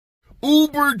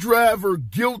Uber driver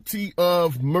guilty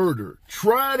of murder,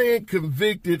 tried and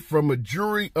convicted from a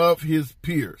jury of his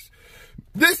peers.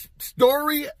 This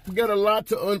story, we got a lot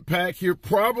to unpack here,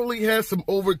 probably has some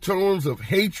overtones of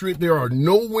hatred. There are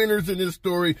no winners in this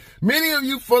story. Many of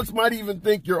you folks might even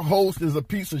think your host is a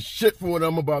piece of shit for what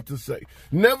I'm about to say.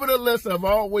 Nevertheless, I've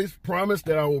always promised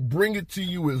that I will bring it to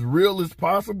you as real as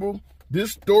possible.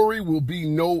 This story will be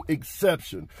no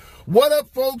exception. What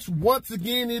up, folks? Once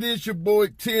again, it is your boy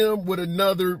Tim with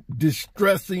another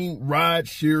distressing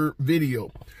rideshare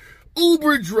video.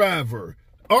 Uber driver,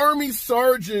 Army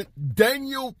Sergeant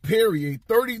Daniel Perry, a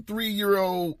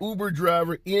 33-year-old Uber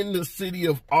driver in the city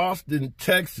of Austin,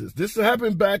 Texas. This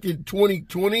happened back in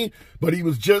 2020, but he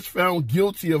was just found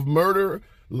guilty of murder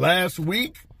last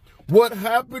week. What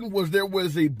happened was there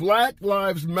was a Black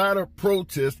Lives Matter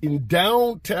protest in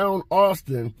downtown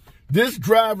Austin. This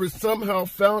driver somehow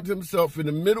found himself in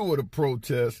the middle of the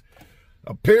protest,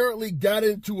 apparently got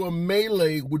into a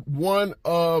melee with one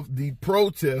of the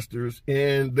protesters,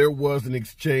 and there was an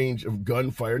exchange of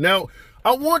gunfire. Now,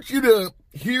 I want you to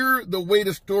hear the way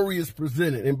the story is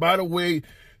presented. And by the way,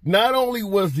 not only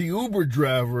was the Uber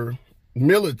driver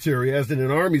military, as in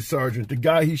an Army sergeant, the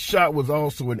guy he shot was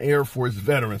also an Air Force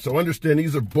veteran. So understand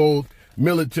these are both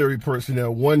military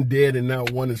personnel, one dead and now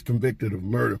one is convicted of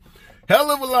murder. Hell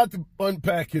of a lot to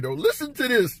unpack here, though. Listen to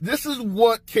this. This is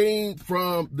what came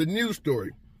from the news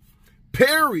story.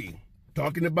 Perry,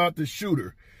 talking about the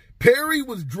shooter, Perry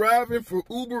was driving for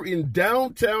Uber in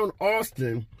downtown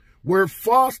Austin, where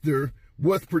Foster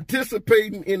was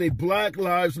participating in a Black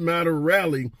Lives Matter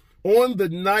rally on the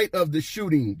night of the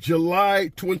shooting, July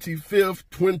 25th,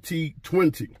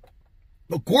 2020.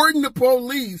 According to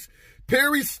police,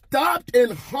 Perry stopped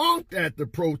and honked at the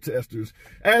protesters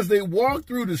as they walked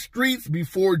through the streets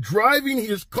before driving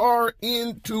his car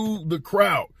into the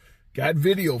crowd. Got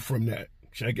video from that.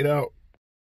 Check it out.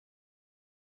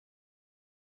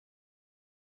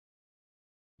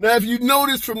 Now, if you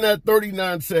notice from that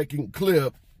 39-second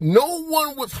clip, no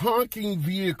one was honking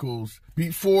vehicles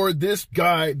before this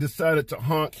guy decided to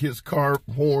honk his car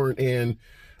horn, and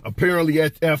apparently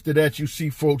after that you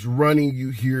see folks running, you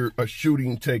hear a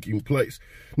shooting taking place.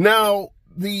 Now,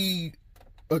 the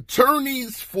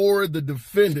attorneys for the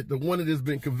defendant, the one that has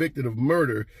been convicted of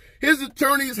murder, his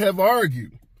attorneys have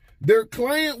argued their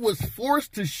client was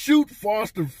forced to shoot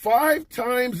Foster 5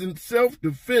 times in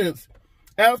self-defense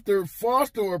after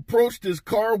Foster approached his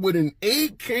car with an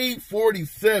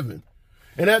AK-47.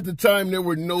 And at the time, there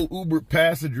were no Uber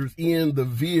passengers in the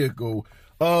vehicle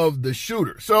of the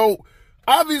shooter. So,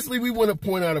 obviously, we want to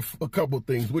point out a couple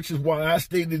things, which is why I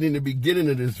stated in the beginning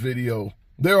of this video,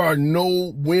 there are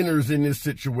no winners in this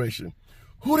situation.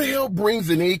 Who the hell brings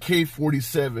an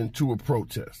AK-47 to a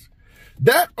protest?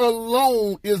 That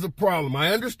alone is a problem.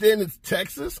 I understand it's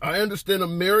Texas. I understand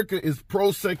America is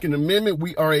pro-Second Amendment.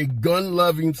 We are a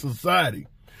gun-loving society.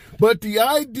 But the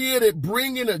idea that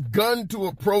bringing a gun to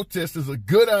a protest is a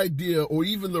good idea or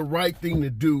even the right thing to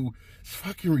do is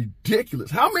fucking ridiculous.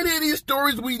 How many of these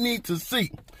stories we need to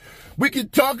see? We can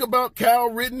talk about Kyle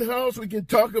Rittenhouse. We can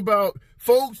talk about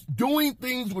folks doing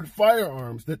things with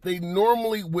firearms that they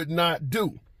normally would not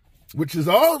do, which is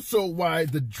also why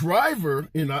the driver,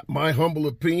 in my humble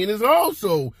opinion, is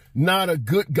also not a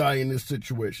good guy in this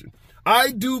situation.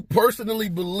 I do personally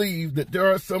believe that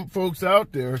there are some folks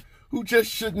out there who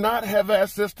just should not have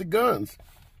access to guns.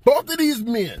 Both of these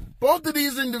men, both of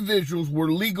these individuals were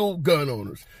legal gun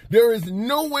owners. There is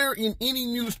nowhere in any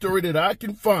news story that I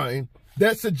can find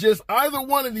that suggests either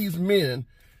one of these men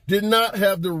did not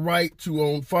have the right to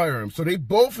own firearms. So they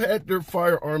both had their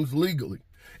firearms legally.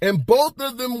 And both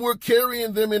of them were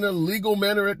carrying them in a legal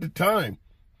manner at the time.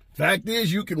 Fact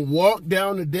is, you can walk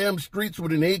down the damn streets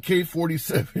with an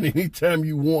AK-47 anytime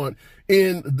you want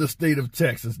in the state of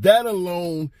Texas. That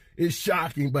alone is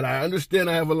shocking, but I understand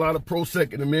I have a lot of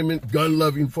pro-Second Amendment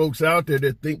gun-loving folks out there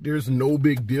that think there's no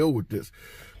big deal with this.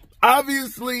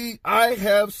 Obviously, I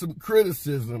have some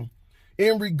criticism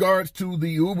in regards to the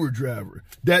Uber driver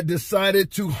that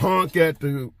decided to honk at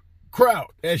the crowd.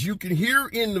 As you can hear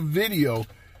in the video,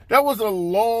 that was a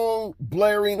long,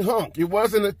 blaring honk. It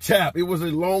wasn't a tap. It was a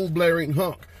long, blaring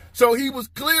honk. So he was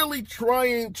clearly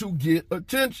trying to get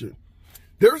attention.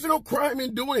 There's no crime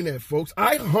in doing that, folks.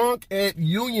 I honk at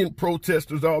union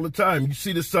protesters all the time. You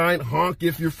see the sign, honk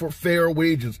if you're for fair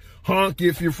wages, honk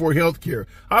if you're for health care.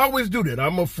 I always do that.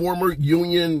 I'm a former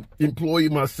union employee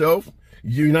myself,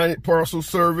 United Parcel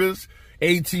Service,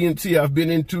 AT&T. I've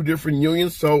been in 2 different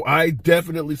unions, so I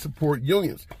definitely support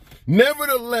unions.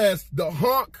 Nevertheless, the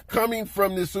honk coming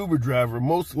from this Uber driver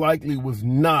most likely was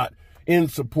not in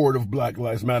support of Black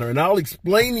Lives Matter. And I'll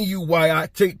explain to you why I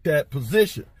take that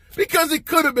position. because it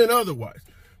could have been otherwise.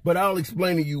 But I'll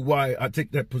explain to you why I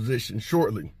take that position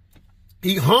shortly.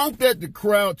 He honked at the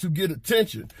crowd to get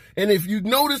attention. And if you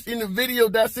notice in the video,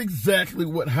 that's exactly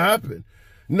what happened.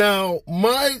 Now,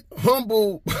 my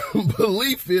humble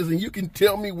belief is, and you can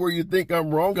tell me where you think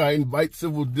I'm wrong, I invite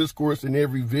civil discourse in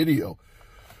every video.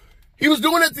 He was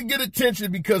doing it to get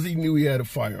attention because he knew he had a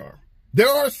firearm. There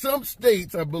are some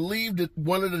states, I believe that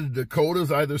one of the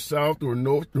Dakotas, either South or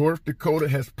North Dakota,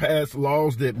 has passed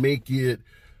laws that make it,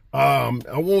 I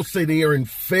won't say they are in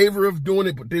favor of doing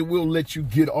it, but they will let you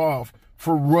get off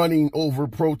for running over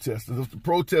protesters. If the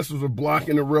protesters are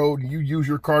blocking the road and you use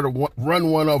your car to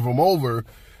run one of them over,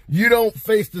 you don't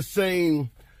face the same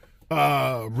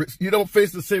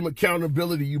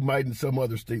accountability you might in some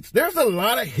other states. There's a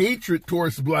lot of hatred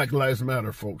towards Black Lives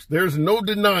Matter, folks. There's no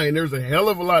denying there's a hell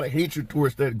of a lot of hatred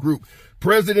towards that group.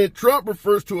 President Trump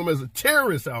refers to them as a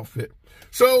terrorist outfit.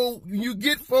 So you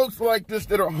get folks like this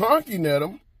that are honking at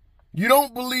them. You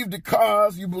don't believe the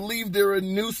cause. You believe they're a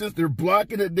nuisance. They're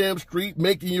blocking the damn street,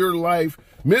 making your life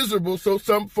miserable. So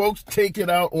some folks take it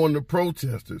out on the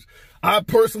protesters. I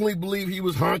personally believe he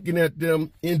was honking at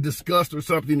them in disgust or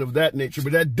something of that nature.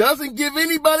 But that doesn't give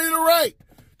anybody the right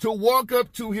to walk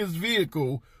up to his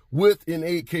vehicle with an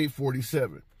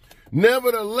AK-47.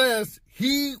 Nevertheless,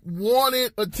 he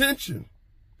wanted attention.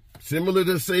 Similar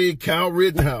to, say, Kyle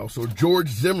Rittenhouse or George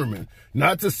Zimmerman.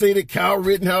 Not to say that Kyle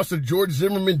Rittenhouse or George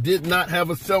Zimmerman did not have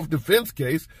a self-defense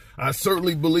case. I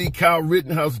certainly believe Kyle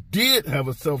Rittenhouse did have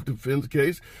a self-defense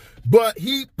case. But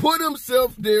he put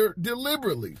himself there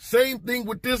deliberately. Same thing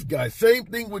with this guy. Same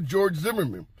thing with George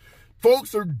Zimmerman.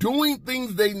 Folks are doing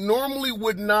things they normally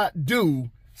would not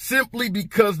do simply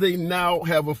because they now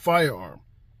have a firearm.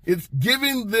 It's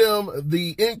giving them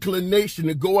the inclination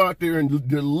to go out there and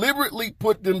deliberately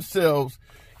put themselves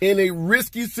in a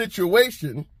risky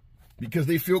situation because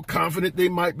they feel confident they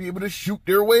might be able to shoot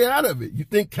their way out of it. You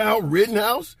think Kyle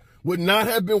Rittenhouse would not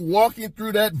have been walking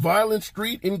through that violent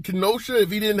street in Kenosha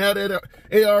if he didn't have that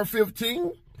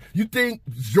AR-15? You think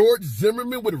George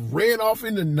Zimmerman would have ran off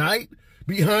in the night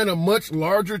behind a much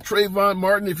larger Trayvon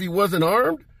Martin if he wasn't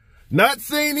armed? Not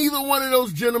saying either one of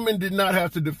those gentlemen did not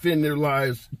have to defend their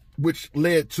lives, which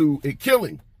led to a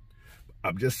killing.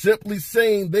 I'm just simply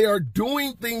saying they are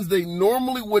doing things they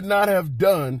normally would not have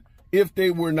done if they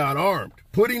were not armed,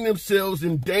 putting themselves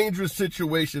in dangerous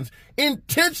situations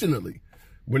intentionally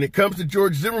when it comes to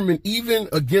George Zimmerman, even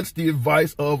against the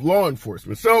advice of law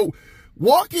enforcement. So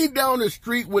walking down the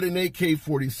street with an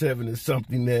AK-47 is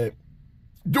something that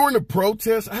during the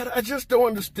protest, I just don't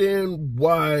understand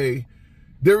why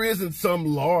there isn't some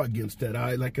law against that.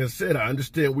 Like I said, I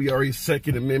understand we are a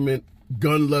Second Amendment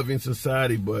gun-loving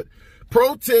society, but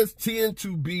protests tend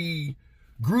to be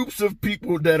groups of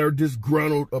people that are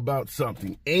disgruntled about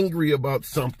something, angry about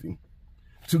something.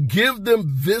 To give them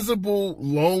visible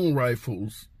long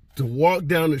rifles to walk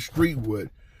down the street with,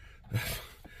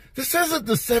 this isn't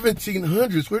the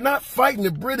 1700s. We're not fighting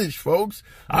the British, folks.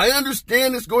 I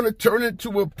understand it's going to turn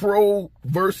into a pro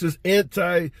versus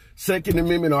anti-Second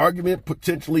Amendment argument,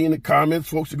 potentially in the comments.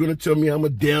 Folks are going to tell me I'm a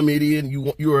damn idiot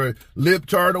and you're a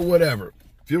libtard or whatever.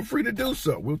 Feel free to do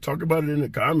so. We'll talk about it in the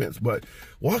comments. But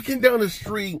walking down the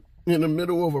street in the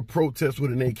middle of a protest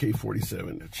with an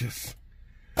AK-47, it's just,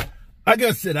 like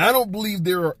I said, I don't believe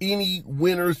there are any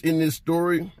winners in this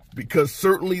story, because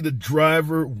certainly the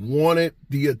driver wanted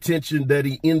the attention that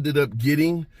he ended up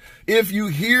getting. If you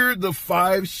hear the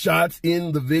 5 shots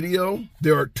in the video,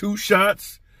 there are 2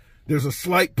 shots. There's a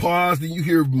slight pause, then you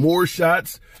hear more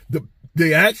shots.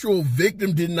 The actual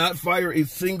victim did not fire a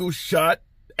single shot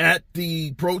at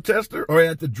the protester or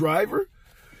at the driver.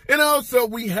 And also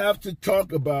we have to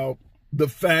talk about the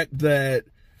fact that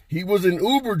he was an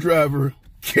Uber driver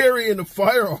carrying a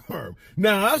firearm.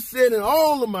 Now, I've said in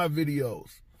all of my videos,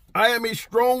 I am a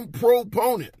strong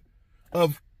proponent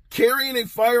of carrying a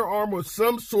firearm or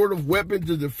some sort of weapon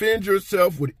to defend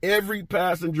yourself with every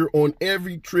passenger on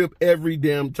every trip, every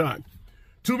damn time.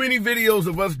 Too many videos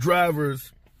of us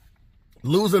drivers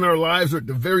losing our lives, or at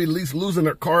the very least losing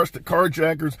our cars to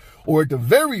carjackers, or at the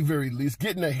very, very least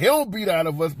getting the hell beat out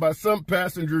of us by some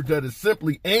passenger that is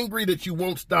simply angry that you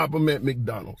won't stop them at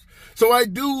McDonald's. So I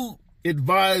do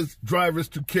advise drivers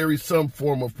to carry some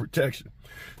form of protection.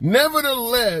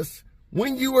 Nevertheless,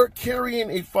 when you are carrying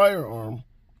a firearm,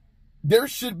 there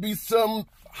should be some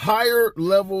higher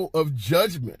level of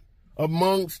judgment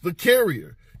amongst the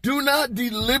carrier. Do not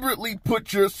deliberately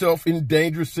put yourself in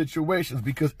dangerous situations,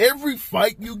 because every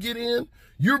fight you get in,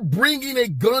 you're bringing a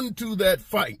gun to that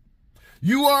fight.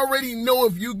 You already know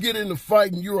if you get in a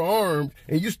fight and you're armed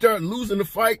and you start losing the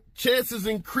fight, chances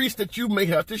increase that you may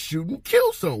have to shoot and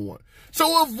kill someone.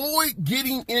 So avoid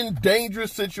getting in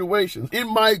dangerous situations.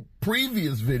 In my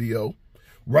previous video,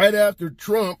 right after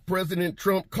President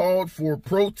Trump called for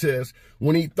protests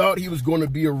when he thought he was going to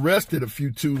be arrested a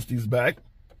few Tuesdays back,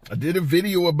 I did a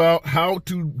video about how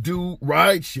to do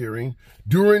ride sharing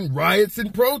during riots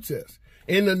and protests.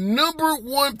 And the number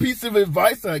one piece of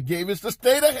advice I gave is to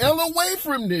stay the hell away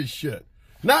from this shit.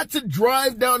 Not to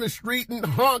drive down the street and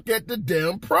honk at the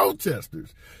damn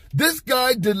protesters. This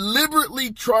guy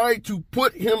deliberately tried to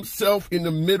put himself in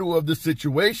the middle of the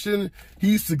situation.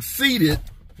 He succeeded,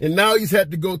 and now he's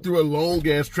had to go through a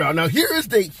long-ass trial. Now, here is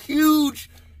the huge,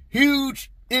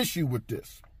 huge issue with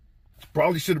this.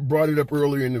 Probably should have brought it up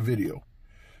earlier in the video.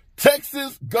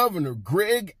 Texas Governor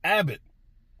Greg Abbott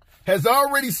has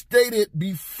already stated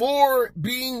before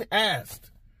being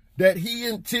asked that he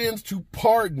intends to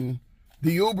pardon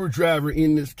the Uber driver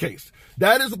in this case.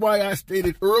 That is why I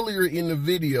stated earlier in the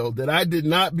video that I did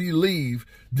not believe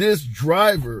this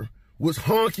driver was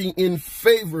honking in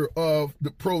favor of the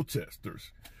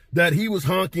protesters, that he was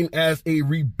honking as a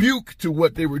rebuke to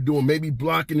what they were doing, maybe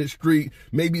blocking the street,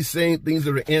 maybe saying things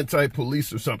that are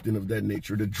anti-police or something of that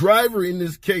nature. The driver in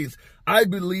this case, I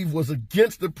believe, was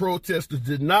against the protesters,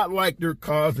 did not like their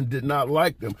cause, and did not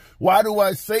like them. Why do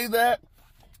I say that?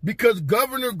 Because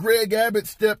Governor Greg Abbott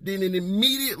stepped in and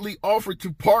immediately offered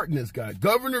to pardon this guy.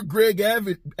 Governor Greg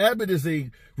Abbott is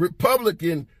a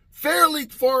Republican fairly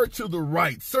far to the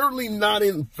right, certainly not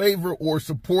in favor or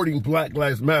supporting Black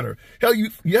Lives Matter. Hell, you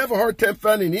have a hard time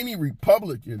finding any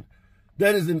Republican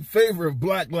that is in favor of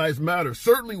Black Lives Matter,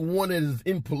 certainly one that is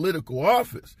in political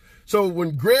office. So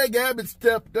when Greg Abbott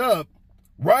stepped up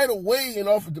right away and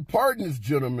offered to pardon this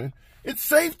gentleman, it's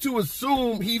safe to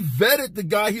assume he vetted the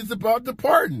guy he's about to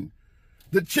pardon.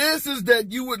 The chances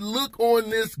that you would look on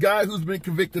this guy who's been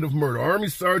convicted of murder, Army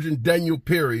Sergeant Daniel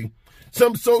Perry,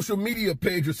 some social media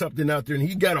page or something out there, and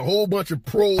he got a whole bunch of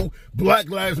pro-Black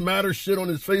Lives Matter shit on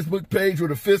his Facebook page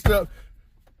with a fist up,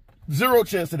 zero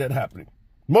chance of that happening.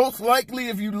 Most likely,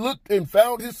 if you looked and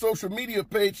found his social media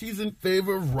page, he's in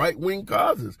favor of right-wing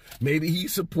causes. Maybe he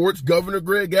supports Governor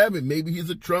Greg Abbott. Maybe he's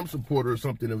a Trump supporter or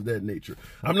something of that nature.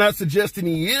 I'm not suggesting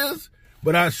he is,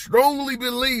 but I strongly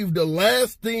believe the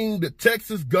last thing the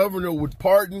Texas governor would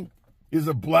pardon is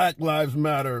a Black Lives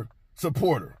Matter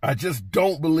supporter. I just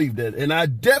don't believe that. And I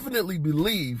definitely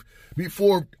believe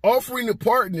before offering to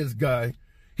pardon this guy,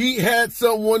 he had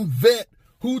someone vet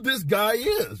who this guy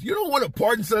is. You don't want to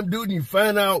pardon some dude and you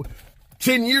find out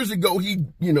 10 years ago he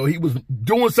was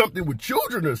doing something with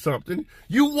children or something.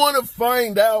 You want to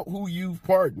find out who you've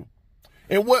pardoned.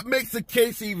 And what makes the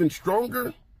case even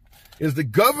stronger is the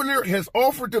governor has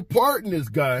offered to pardon this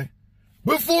guy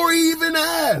before he even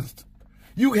asked.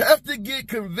 You have to get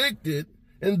convicted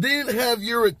and then have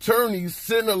your attorneys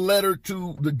send a letter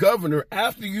to the governor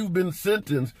after you've been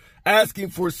sentenced asking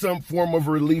for some form of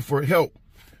relief or help.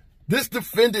 This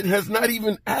defendant has not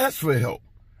even asked for help.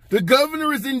 The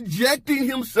governor is injecting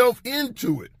himself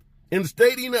into it and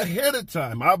stating ahead of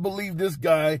time, I believe this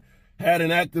guy had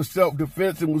an act of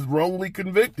self-defense and was wrongly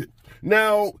convicted.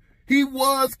 Now, he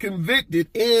was convicted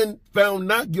and found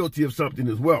not guilty of something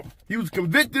as well. He was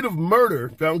convicted of murder,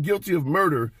 found guilty of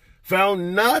murder,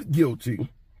 found not guilty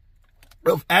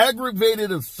of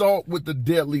aggravated assault with a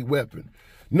deadly weapon.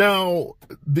 Now,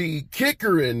 the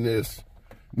kicker in this,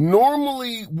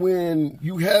 normally when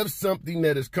you have something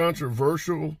that is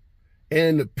controversial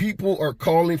and the people are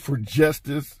calling for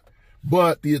justice,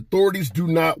 but the authorities do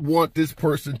not want this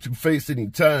person to face any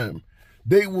time,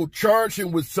 they will charge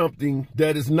him with something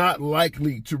that is not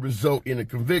likely to result in a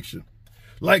conviction.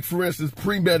 Like, for instance,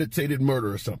 premeditated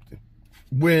murder or something.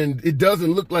 When it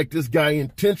doesn't look like this guy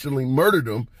intentionally murdered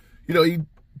him, he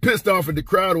pissed off at the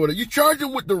crowd or whatever. You charge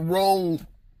him with the wrong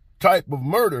type of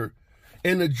murder,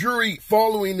 and the jury,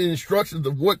 following the instructions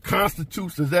of what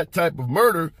constitutes as that type of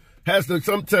murder, has to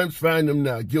sometimes find them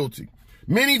not guilty.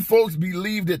 Many folks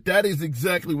believe that that is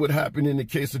exactly what happened in the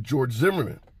case of George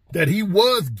Zimmerman, that he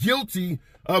was guilty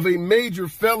of a major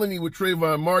felony with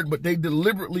Trayvon Martin, but they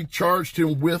deliberately charged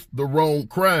him with the wrong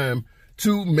crime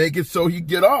to make it so he'd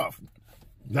get off.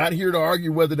 Not here to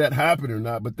argue whether that happened or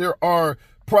not, but there are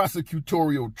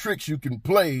prosecutorial tricks you can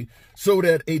play so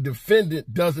that a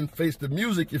defendant doesn't face the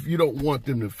music if you don't want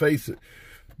them to face it.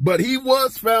 But he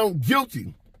was found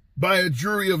guilty by a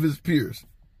jury of his peers,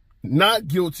 not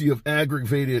guilty of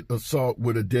aggravated assault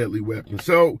with a deadly weapon.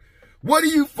 So what do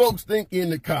you folks think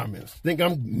in the comments? Think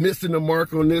I'm missing the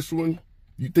mark on this one?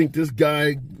 You think this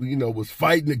guy, was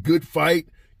fighting a good fight,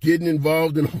 getting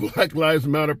involved in a Black Lives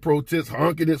Matter protest,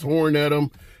 honking his horn at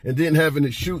him, and then having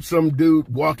to shoot some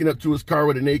dude walking up to his car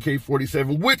with an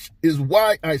AK-47, which is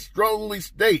why I strongly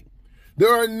state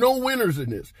there are no winners in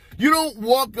this. You don't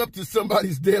walk up to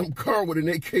somebody's damn car with an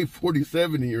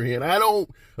AK-47 in your hand. I don't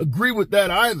agree with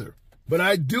that either. But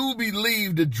I do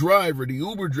believe the driver, the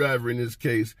Uber driver in this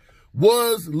case,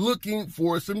 was looking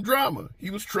for some drama. He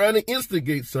was trying to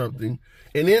instigate something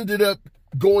and ended up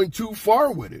going too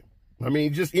far with it. I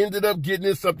mean, just ended up getting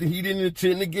into something he didn't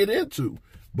intend to get into.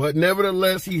 But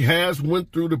nevertheless, he has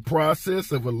went through the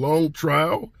process of a long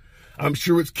trial. I'm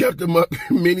sure it's kept him up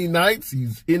many nights.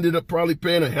 He's ended up probably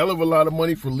paying a hell of a lot of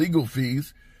money for legal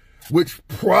fees, which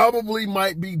probably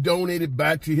might be donated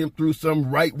back to him through some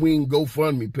right-wing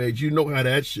GoFundMe page. You know how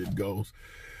that shit goes.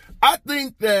 I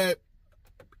think that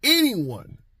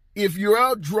anyone, if you're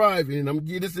out driving, and I'm going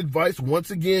to give this advice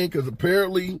once again because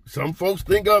apparently some folks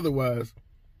think otherwise,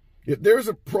 if there's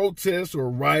a protest or a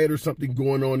riot or something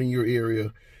going on in your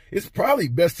area, it's probably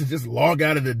best to just log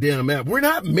out of the damn app. We're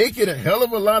not making a hell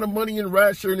of a lot of money in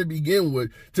rideshare to begin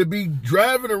with to be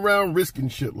driving around risking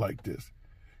shit like this.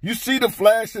 You see the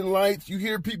flashing lights, you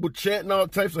hear people chanting all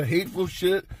types of hateful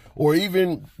shit, or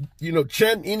even,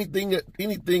 chanting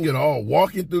anything at all,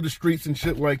 walking through the streets and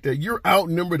shit like that. You're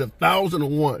outnumbered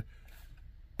 1,000-to-1.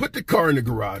 Put the car in the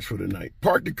garage for the night.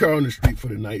 Park the car on the street for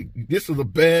the night. This is a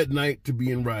bad night to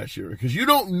be in rideshare because you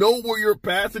don't know where your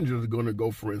passengers are going to go,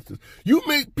 for instance. You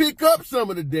may pick up some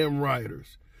of the damn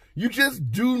riders. You just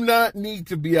do not need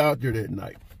to be out there that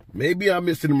night. Maybe I'm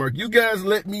missing the mark. You guys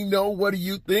let me know, what do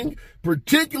you think?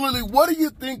 Particularly, what do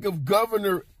you think of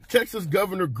Texas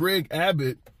Governor Greg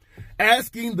Abbott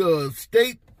asking the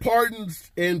State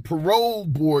Pardons and Parole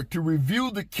Board to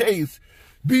review the case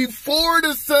before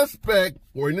the suspect,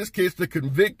 or in this case the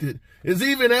convicted, is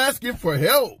even asking for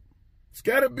help? It's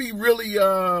got to be really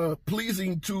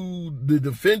pleasing to the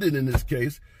defendant in this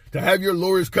case to have your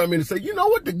lawyers come in and say, you know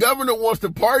what, the governor wants to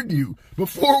pardon you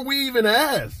before we even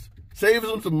ask. Saves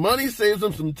them some money, saves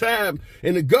them some time.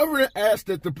 And the governor asked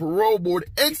that the parole board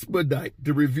expedite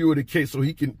the review of the case so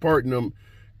he can pardon them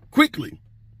quickly.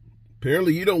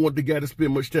 Apparently, you don't want the guy to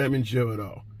spend much time in jail at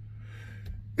all.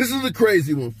 This is a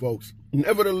crazy one, folks.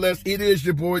 Nevertheless, it is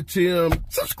your boy Tim.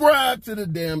 Subscribe to the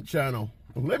damn channel.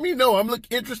 Let me know. I'm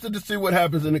interested to see what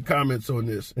happens in the comments on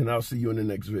this. And I'll see you in the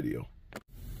next video.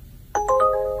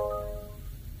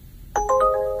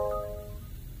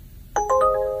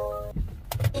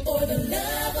 For the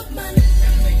love.